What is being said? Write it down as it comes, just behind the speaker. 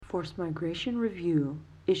Forced Migration Review,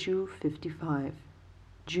 Issue 55,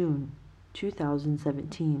 June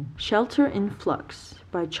 2017. Shelter in Flux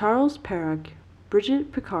by Charles Perrock,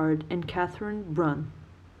 Bridget Picard, and Catherine Brunn.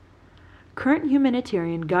 Current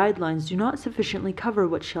humanitarian guidelines do not sufficiently cover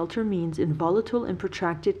what shelter means in volatile and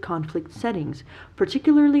protracted conflict settings,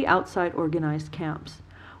 particularly outside organized camps.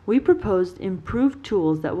 We proposed improved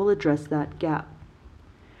tools that will address that gap.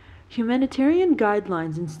 Humanitarian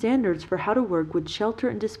guidelines and standards for how to work with shelter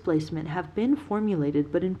and displacement have been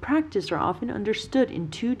formulated, but in practice are often understood in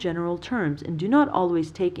too general terms and do not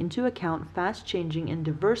always take into account fast-changing and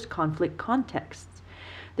diverse conflict contexts.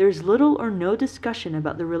 There is little or no discussion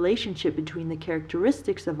about the relationship between the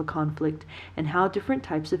characteristics of a conflict and how different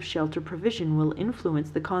types of shelter provision will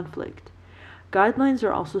influence the conflict. Guidelines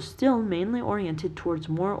are also still mainly oriented towards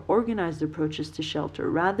more organized approaches to shelter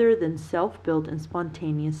rather than self-built and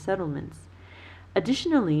spontaneous settlements.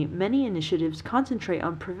 Additionally, many initiatives concentrate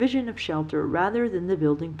on provision of shelter rather than the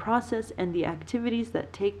building process and the activities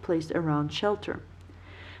that take place around shelter.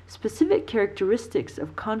 Specific characteristics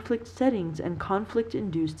of conflict settings and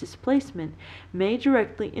conflict-induced displacement may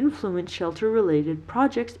directly influence shelter-related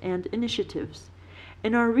projects and initiatives.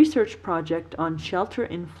 In our research project on Shelter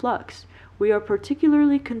in Flux, we are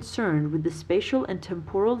particularly concerned with the spatial and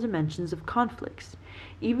temporal dimensions of conflicts.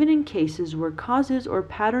 Even in cases where causes or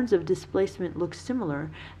patterns of displacement look similar,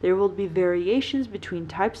 there will be variations between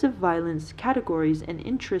types of violence, categories, and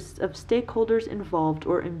interests of stakeholders involved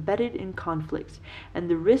or embedded in conflicts, and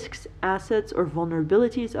the risks, assets, or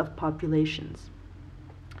vulnerabilities of populations.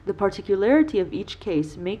 The particularity of each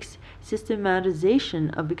case makes systematization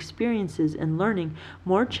of experiences and learning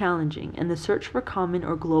more challenging and the search for common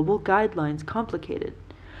or global guidelines complicated.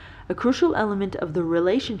 A crucial element of the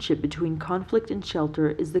relationship between conflict and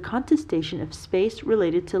shelter is the contestation of space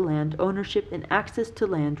related to land ownership and access to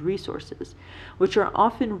land resources, which are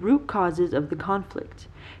often root causes of the conflict.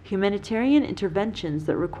 Humanitarian interventions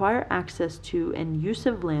that require access to and use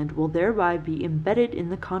of land will thereby be embedded in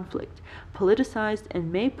the conflict, politicized, and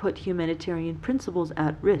may put humanitarian principles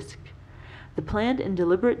at risk. The planned and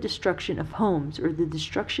deliberate destruction of homes or the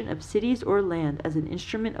destruction of cities or land as an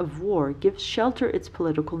instrument of war gives shelter its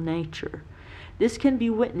political nature. This can be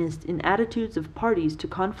witnessed in attitudes of parties to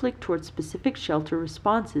conflict towards specific shelter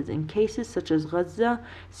responses in cases such as Gaza,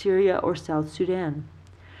 Syria, or South Sudan.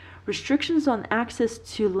 Restrictions on access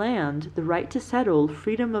to land, the right to settle,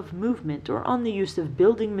 freedom of movement, or on the use of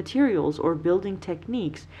building materials or building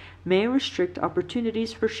techniques may restrict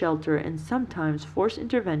opportunities for shelter and sometimes force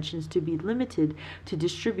interventions to be limited to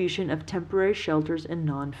distribution of temporary shelters and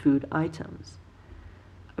non-food items.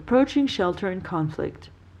 Approaching shelter in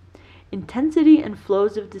conflict. Intensity and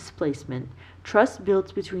flows of displacement, trust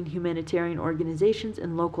built between humanitarian organizations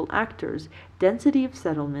and local actors, density of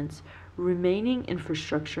settlements, remaining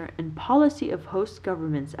infrastructure, and policy of host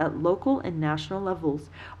governments at local and national levels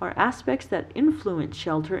are aspects that influence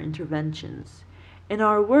shelter interventions. In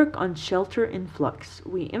our work on Shelter in Flux,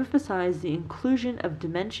 we emphasize the inclusion of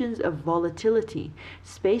dimensions of volatility,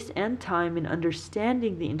 space and time in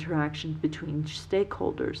understanding the interactions between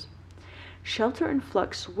stakeholders. Shelter in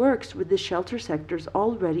Flux works with the shelter sector's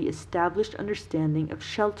already established understanding of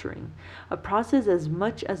sheltering, a process as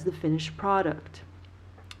much as the finished product.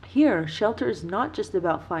 Here, shelter is not just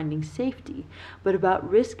about finding safety, but about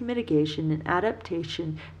risk mitigation and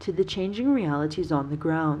adaptation to the changing realities on the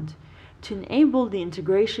ground. To enable the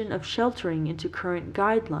integration of sheltering into current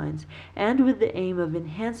guidelines, and with the aim of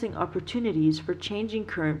enhancing opportunities for changing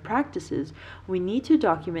current practices, we need to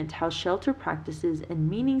document how shelter practices and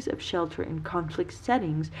meanings of shelter in conflict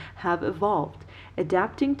settings have evolved,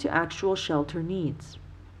 adapting to actual shelter needs.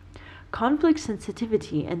 Conflict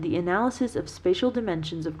sensitivity and the analysis of spatial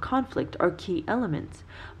dimensions of conflict are key elements,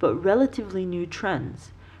 but relatively new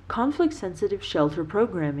trends. Conflict-sensitive shelter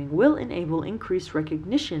programming will enable increased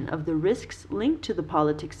recognition of the risks linked to the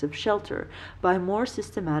politics of shelter by more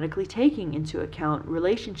systematically taking into account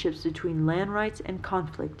relationships between land rights and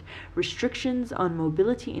conflict, restrictions on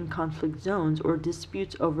mobility in conflict zones, or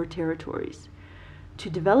disputes over territories. To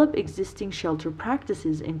develop existing shelter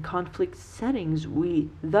practices in conflict settings, we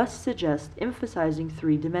thus suggest emphasizing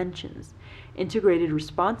three dimensions: integrated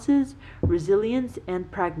responses, resilience,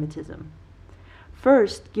 and pragmatism.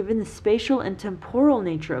 First, given the spatial and temporal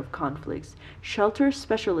nature of conflicts, shelter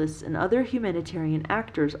specialists and other humanitarian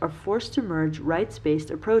actors are forced to merge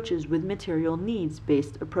rights-based approaches with material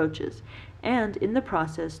needs-based approaches, and in the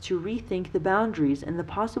process to rethink the boundaries and the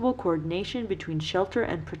possible coordination between shelter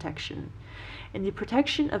and protection. In the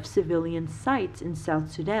protection of civilian sites in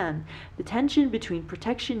South Sudan, the tension between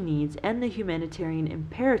protection needs and the humanitarian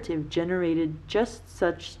imperative generated just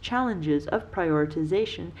such challenges of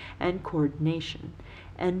prioritization and coordination.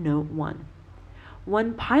 End note 1.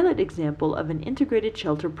 One pilot example of an integrated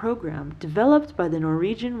shelter program developed by the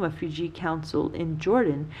Norwegian Refugee Council in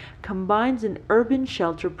Jordan combines an urban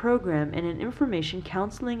shelter program and an information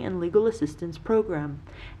counseling and legal assistance program.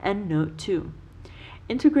 End note 2.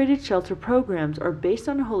 Integrated shelter programs are based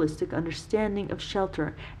on a holistic understanding of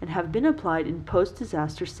shelter and have been applied in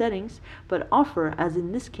post-disaster settings, but offer, as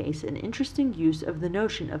in this case, an interesting use of the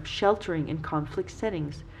notion of sheltering in conflict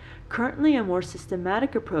settings. Currently, a more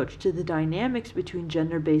systematic approach to the dynamics between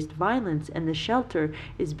gender-based violence and the shelter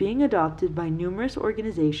is being adopted by numerous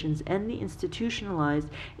organizations and institutionalized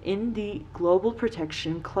in the Global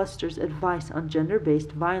Protection Cluster's advice on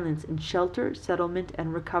gender-based violence in shelter, settlement,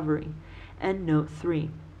 and recovery. End note 3.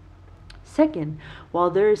 Second, while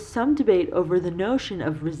there is some debate over the notion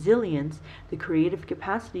of resilience, the creative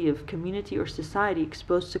capacity of community or society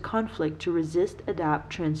exposed to conflict to resist, adapt,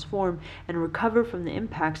 transform, and recover from the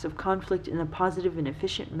impacts of conflict in a positive and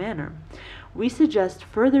efficient manner, we suggest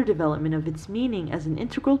further development of its meaning as an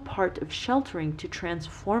integral part of sheltering to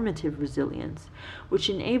transformative resilience, which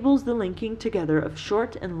enables the linking together of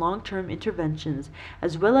short and long-term interventions,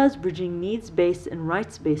 as well as bridging needs-based and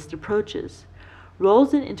rights-based approaches.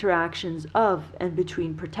 Roles and interactions of and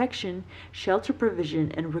between protection, shelter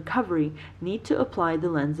provision, and recovery need to apply the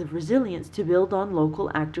lens of resilience to build on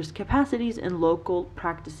local actors' capacities and local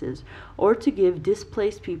practices, or to give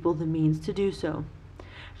displaced people the means to do so.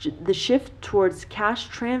 The shift towards cash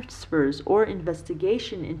transfers or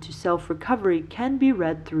investigation into self-recovery can be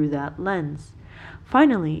read through that lens.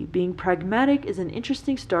 Finally, being pragmatic is an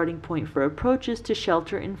interesting starting point for approaches to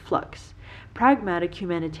shelter in flux. Pragmatic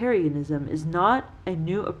humanitarianism is not a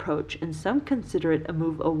new approach, and some consider it a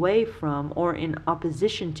move away from or in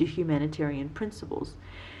opposition to humanitarian principles.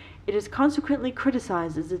 It is consequently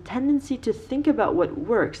criticized as a tendency to think about what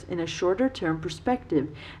works in a shorter-term perspective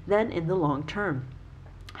than in the long term.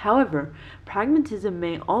 However, pragmatism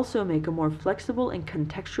may also make a more flexible and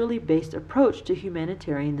contextually based approach to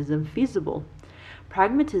humanitarianism feasible.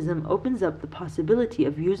 Pragmatism opens up the possibility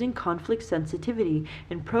of using conflict sensitivity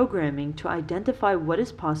in programming to identify what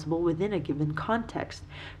is possible within a given context,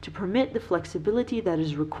 to permit the flexibility that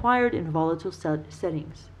is required in volatile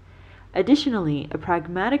settings. Additionally, a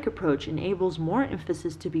pragmatic approach enables more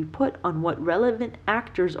emphasis to be put on what relevant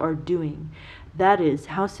actors are doing, that is,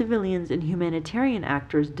 how civilians and humanitarian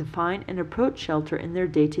actors define and approach shelter in their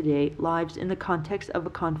day-to-day lives in the context of a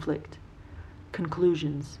conflict.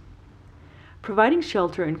 Conclusions. Providing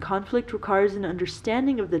shelter in conflict requires an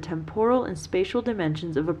understanding of the temporal and spatial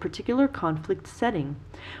dimensions of a particular conflict setting.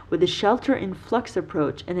 With a shelter in flux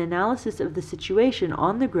approach, an analysis of the situation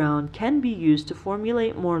on the ground can be used to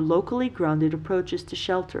formulate more locally grounded approaches to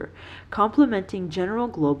shelter, complementing general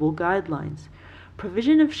global guidelines.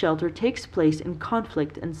 Provision of shelter takes place in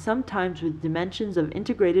conflict and sometimes with dimensions of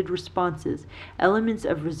integrated responses, elements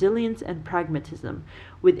of resilience and pragmatism,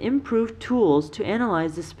 with improved tools to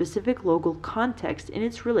analyze the specific local context in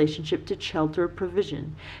its relationship to shelter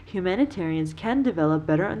provision. Humanitarians can develop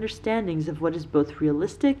better understandings of what is both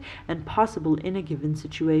realistic and possible in a given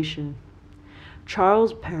situation.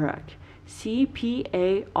 Charles Perrack,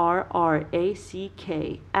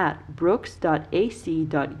 CPARRACK at brooks.ac.uk.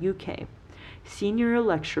 Senior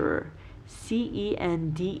Lecturer,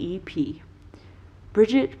 CENDEP.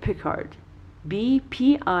 Bridget Pickard,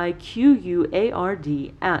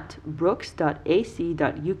 BPIQUARD at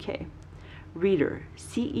brooks.ac.uk. Reader,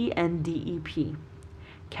 CENDEP.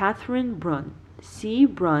 Catherine Brunn, C.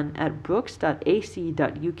 Brunn at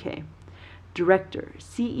brooks.ac.uk. Director,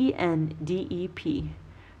 CENDEP.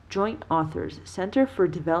 Joint Authors, Center for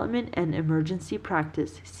Development and Emergency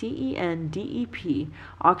Practice, CENDEP,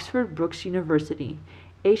 Oxford Brookes University,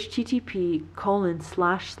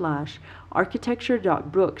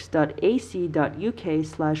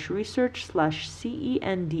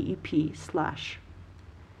 http://architecture.brooks.ac.uk/research/CENDEP/.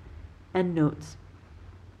 Endnotes.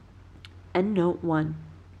 Endnote 1.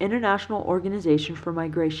 International Organization for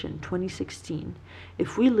Migration, 2016.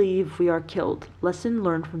 If we leave, we are killed. Lesson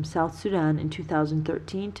learned from South Sudan in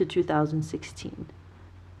 2013 to 2016.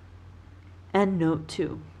 Endnote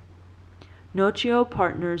 2. Notio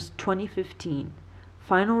Partners, 2015.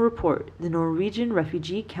 Final report, the Norwegian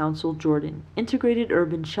Refugee Council Jordan, Integrated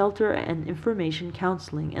Urban Shelter and Information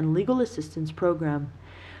Counseling and Legal Assistance Program.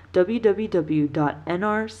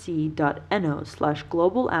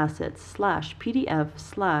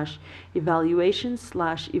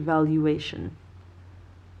 www.nrc.no/globalassets/pdf/evaluation/evaluation.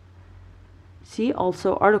 See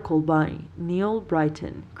also article by Neil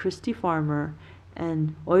Brighton, Christy Farmer,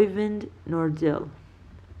 and Oyvind Nordil.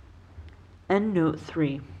 Endnote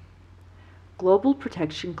 3. Global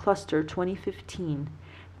Protection Cluster 2015.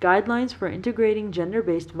 Guidelines for integrating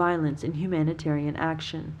gender-based violence in humanitarian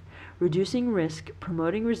action. Reducing risk,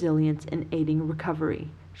 promoting resilience, and aiding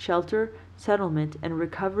recovery. Shelter, Settlement, and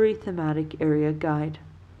Recovery Thematic Area Guide.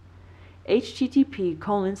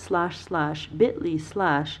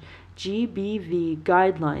 http://bit.ly/GBV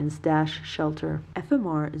guidelines-shelter.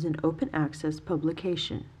 FMR is an open access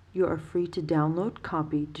publication. You are free to download,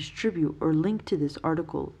 copy, distribute, or link to this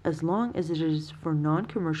article as long as it is for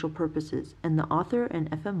non-commercial purposes and the author and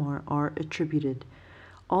FMR are attributed.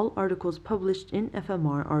 All articles published in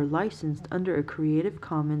FMR are licensed under a Creative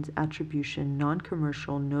Commons Attribution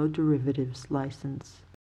Non-Commercial No Derivatives license.